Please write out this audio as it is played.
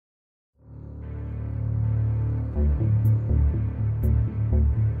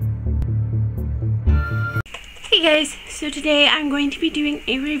Hey guys, so today I'm going to be doing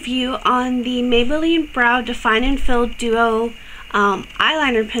a review on the Maybelline Brow Define and Fill Duo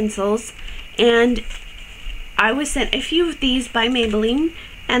eyeliner pencils, and I was sent a few of these by Maybelline,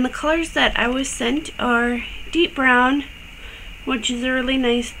 and the colors that I was sent are deep brown, which is a really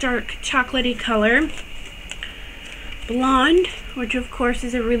nice dark chocolatey color, blonde, which of course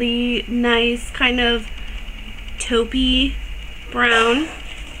is a really nice kind of taupey brown,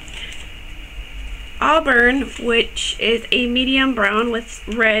 auburn, which is a medium brown with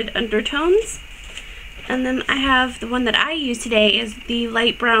red undertones, and then I have the one that I use today is the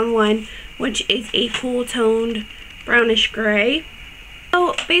light brown one, which is a cool toned brownish gray.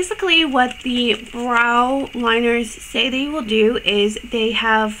 So basically what the brow liners say they will do is they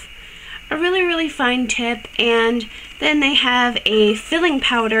have a really fine tip, and then they have a filling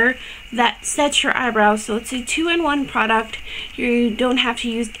powder that sets your eyebrows. So it's a 2-in-1 product. You don't have to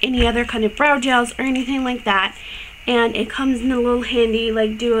use any other kind of brow gels or anything like that, and it comes in a little handy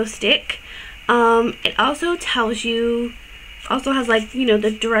like duo stick. It also tells you, also has like, you know,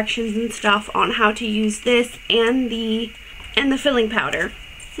 the directions and stuff on how to use this and the filling powder.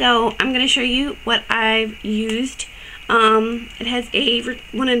 So I'm going to show you what I've used. It has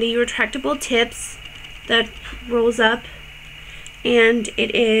one of the retractable tips that rolls up, and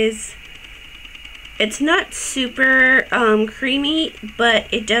it's not super creamy, but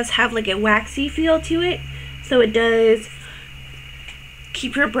it does have like a waxy feel to it, so it does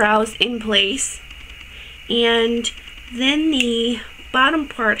keep your brows in place. And then the bottom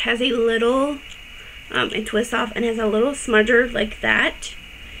part has a little it twists off and has a little smudger like that,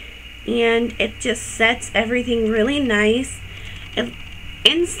 and it just sets everything really nice.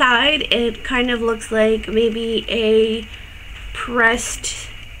 Inside it kind of looks like maybe a pressed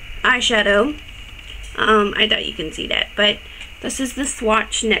eyeshadow. I doubt you can see that, but this is the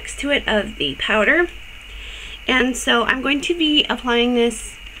swatch next to it of the powder. And so I'm going to be applying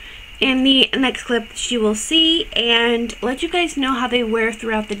this in the next clip that you will see, and let you guys know how they wear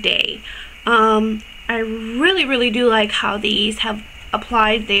throughout the day. I really do like how these have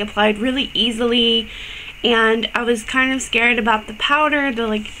applied. They applied really easily, and I was kind of scared about the powder, the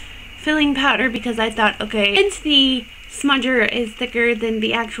like filling powder, because I thought, okay, since the smudger is thicker than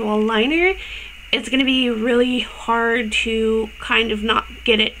the actual liner, it's going to be really hard to kind of not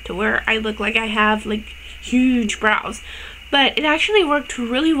get it to where I look like I have like huge brows. But it actually worked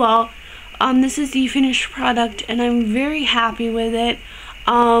really well. This is the finished product, and I'm very happy with it.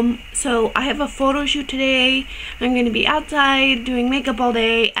 So I have a photo shoot today. I'm going to be outside doing makeup all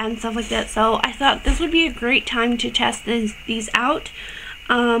day and stuff like that, so I thought this would be a great time to test these out.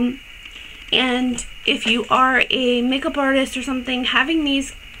 And if you are a makeup artist or something, having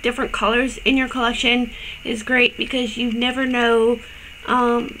these different colors in your collection is great, because you never know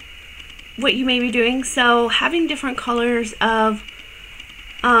what you may be doing. So having different colors of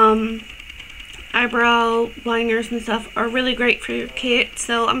eyebrow liners and stuff are really great for your kit,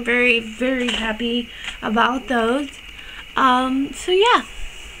 so I'm very happy about those. So yeah,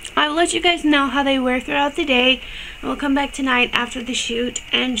 I'll let you guys know how they wear throughout the day. We'll come back tonight after the shoot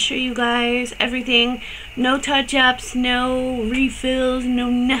and show you guys everything. No touch-ups, no refills, no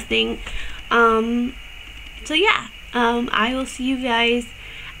nothing. So yeah, I will see you guys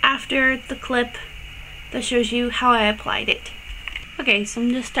after the clip that shows you how I applied it. Okay, so I'm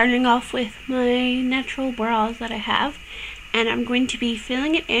just starting off with my natural brows that I have, and I'm going to be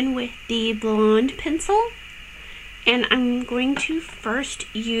filling it in with the blonde pencil. And I'm going to first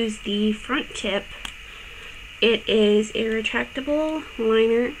use the front tip. It is a retractable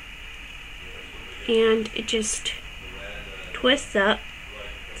liner, and it just twists up.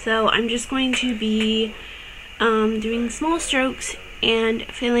 So I'm just going to be doing small strokes and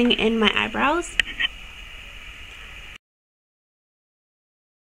filling in my eyebrows.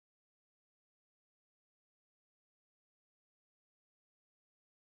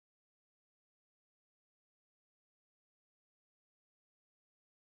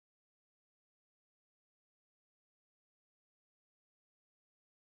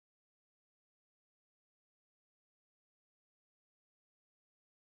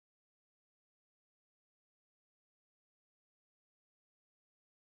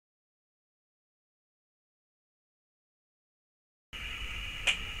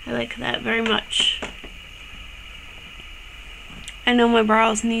 I like that very much. I know my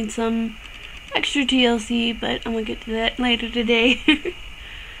brows need some extra TLC, but I'm gonna get to that later today.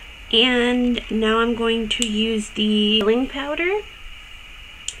 And now I'm going to use the filling powder,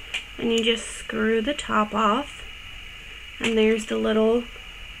 and you just screw the top off, and there's the little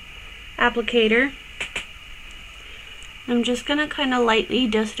applicator. I'm just gonna kind of lightly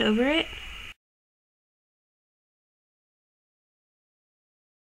dust over it.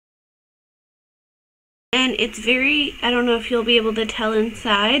 it's very, I don't know if you'll be able to tell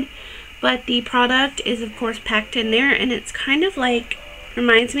inside, but the product is of course packed in there, and it's kind of like,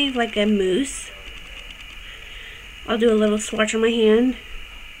 reminds me of like a mousse. I'll do a little swatch on my hand.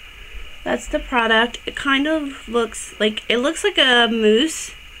 That's the product. It kind of looks like, it looks like a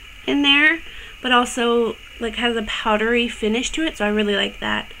mousse in there, but also like has a powdery finish to it, so I really like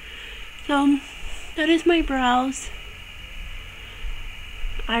that. So that is my brows.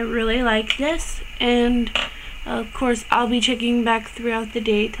 I really like this, and of course I'll be checking back throughout the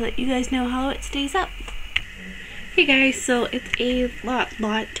day to let you guys know how it stays up. Hey guys, so it's a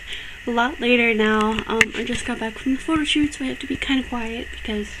lot later now. I just got back from the photo shoot, so I have to be kind of quiet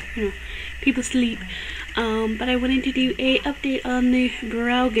because, you know, people sleep. But I wanted to do a update on the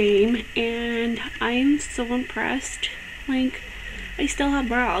brow game, and I'm so impressed. Like, I still have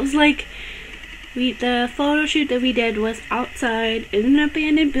brows. Like, the photo shoot that we did was outside in an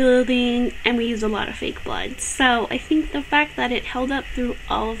abandoned building, and we used a lot of fake blood. So I think the fact that it held up through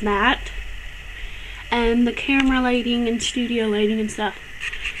all of that, and the camera lighting and studio lighting and stuff,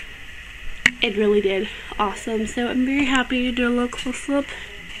 it really did awesome. So I'm very happy to do a little close up.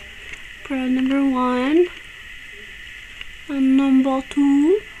 Brow number 1 and number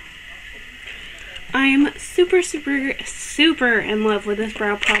 2. I'm super in love with this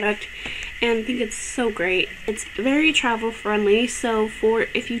brow product, and I think it's so great. It's very travel friendly, so for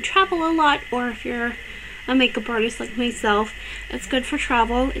if you travel a lot, or if you're a makeup artist like myself, it's good for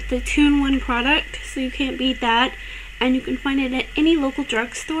travel. It's a 2-in-1 product, so you can't beat that, and you can find it at any local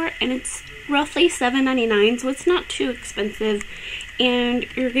drugstore, and it's roughly $7.99, so it's not too expensive, and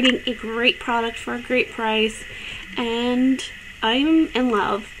you're getting a great product for a great price, and I'm in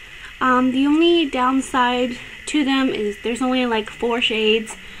love. The only downside to them is there's only like 4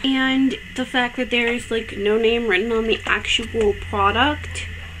 shades, and the fact that there's like no name written on the actual product,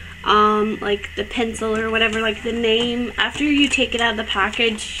 like the pencil or whatever, like the name, after you take it out of the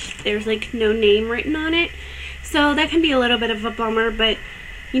package, there's like no name written on it, so that can be a little bit of a bummer. But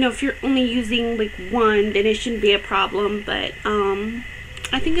you know, if you're only using like one, then it shouldn't be a problem. But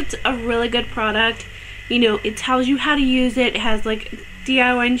I think it's a really good product. You know, it tells you how to use it. It has like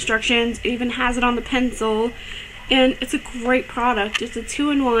DIY instructions. It even has it on the pencil, and it's a great product. It's a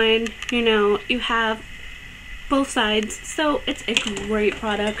 2-in-1. You know, you have both sides, so it's a great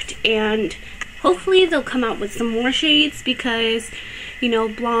product, and hopefully they'll come out with some more shades, because, you know,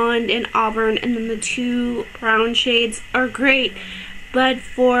 blonde and auburn, and then the 2 brown shades are great. But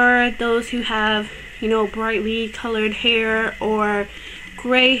for those who have, you know, brightly colored hair or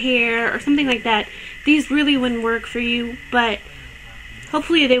gray hair or something like that, these really wouldn't work for you. But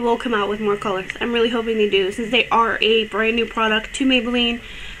hopefully they will come out with more colors. I'm really hoping they do, since they are a brand new product to Maybelline.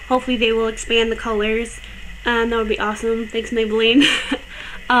 Hopefully they will expand the colors, and that would be awesome. Thanks, Maybelline.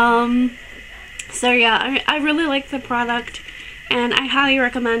 So yeah, I really like the product, and I highly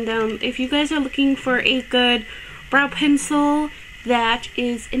recommend them. If you guys are looking for a good brow pencil that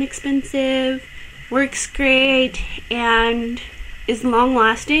is inexpensive, works great, and is long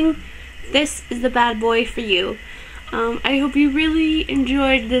lasting, this is the bad boy for you. I hope you really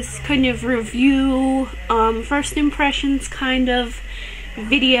enjoyed this kind of review, first impressions kind of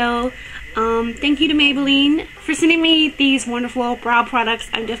video. Thank you to Maybelline for sending me these wonderful brow products.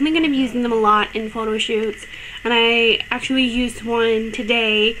 I'm definitely going to be using them a lot in photo shoots, and I actually used one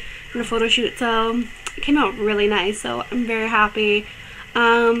today in a photo shoot, so it came out really nice, so I'm very happy.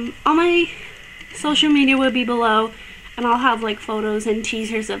 All my social media will be below, and I'll have like photos and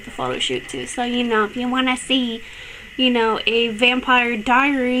teasers of the photo shoot too, so you know, if you want to see, you know, a Vampire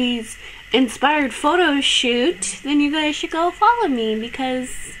Diaries inspired photo shoot, then you guys should go follow me,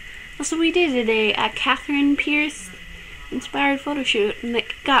 because that's what we did today at Catherine Pierce inspired photo shoot, and it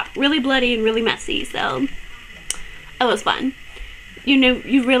got really bloody and really messy, so it was fun. You know,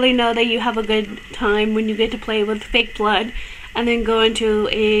 you really know that you have a good time when you get to play with fake blood, and then go into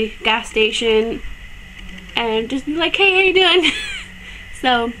a gas station and just be like, hey, how you doing?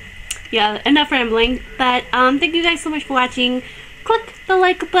 So yeah, enough rambling, but thank you guys so much for watching. Click the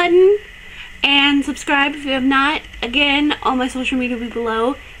like button and subscribe if you have not. Again, all my social media will be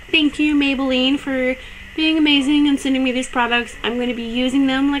below. Thank you, Maybelline, for being amazing and sending me these products. I'm going to be using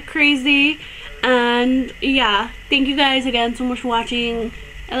them like crazy. And yeah, thank you guys again so much for watching.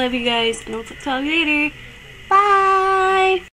 I love you guys, and I'll talk to you later. Bye!